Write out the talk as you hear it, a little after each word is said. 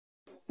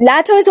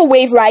Latto is a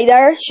wave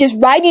rider. She's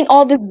riding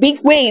all these big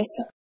waves.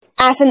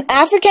 As an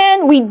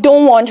African, we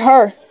don't want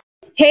her.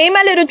 Hey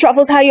my little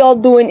truffles, how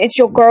y'all doing? It's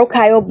your girl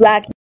Kylia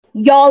Black.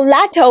 Y'all,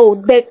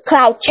 Latto, the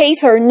cloud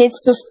chaser, needs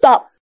to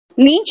stop.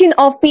 Legion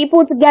of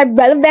people to get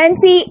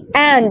relevancy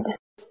and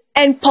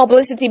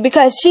publicity,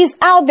 because she's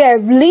out there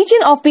leeching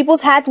off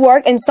people's hard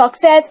work and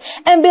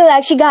success and be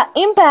like she got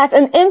impact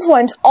and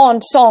influence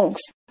on songs.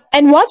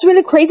 And what's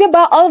really crazy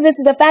about all of this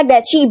is the fact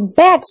that she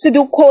begs to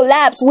do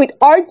collabs with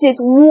artists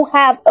who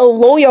have a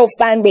loyal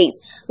fan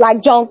base. Like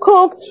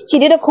Jungkook, she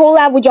did a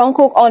collab with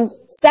Jungkook on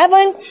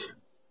 7.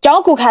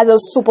 Jungkook has a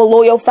super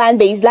loyal fan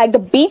base. Like the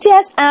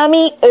BTS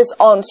army is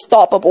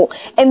unstoppable.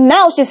 And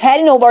now she's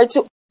heading over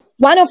to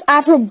one of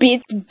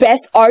Afrobeat's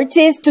best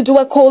artists to do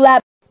a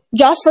collab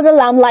just for the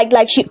limelight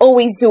like she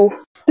always do.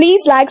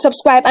 Please like,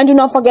 subscribe, and do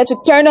not forget to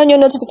turn on your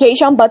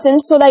notification button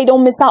so that you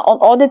don't miss out on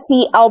all the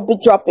tea I'll be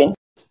dropping.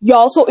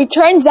 Y'all, so it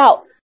turns out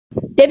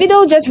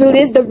Davido just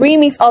released the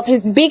remix of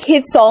his big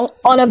hit song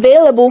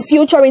Unavailable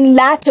featuring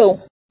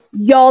Latto.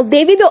 Y'all,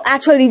 Davido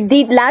actually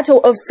did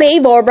Latto a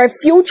favor by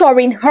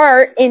featuring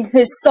her in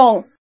his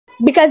song,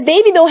 because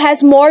Davido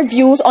has more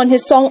views on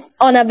his song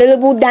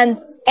Unavailable than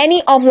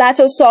any of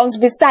Latto's songs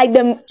beside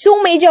the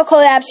 2 major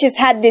collabs she's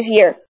had this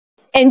year.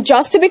 And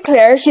just to be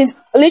clear, she's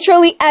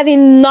literally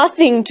adding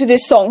nothing to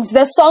these songs.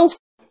 The songs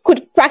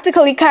could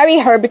practically carry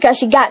her because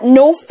she got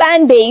no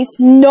fan base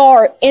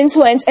nor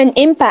influence and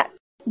impact.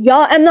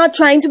 Y'all, I'm not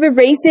trying to be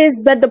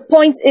racist, but the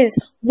point is,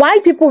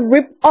 white people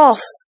rip off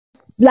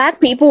black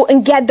people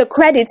and get the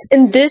credits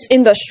in this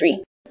industry.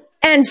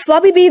 And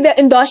Floppy B, the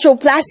industrial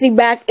plastic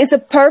bag, is a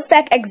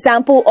perfect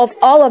example of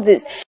all of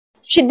this.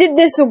 She did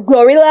this to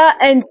Glorilla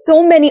and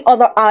so many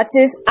other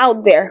artists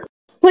out there.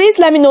 Please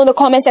let me know in the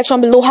comment section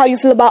below how you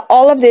feel about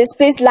all of this.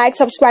 Please like,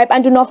 subscribe,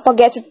 and do not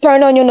forget to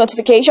turn on your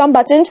notification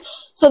buttons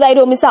so that you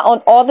don't miss out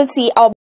on all the tea I'll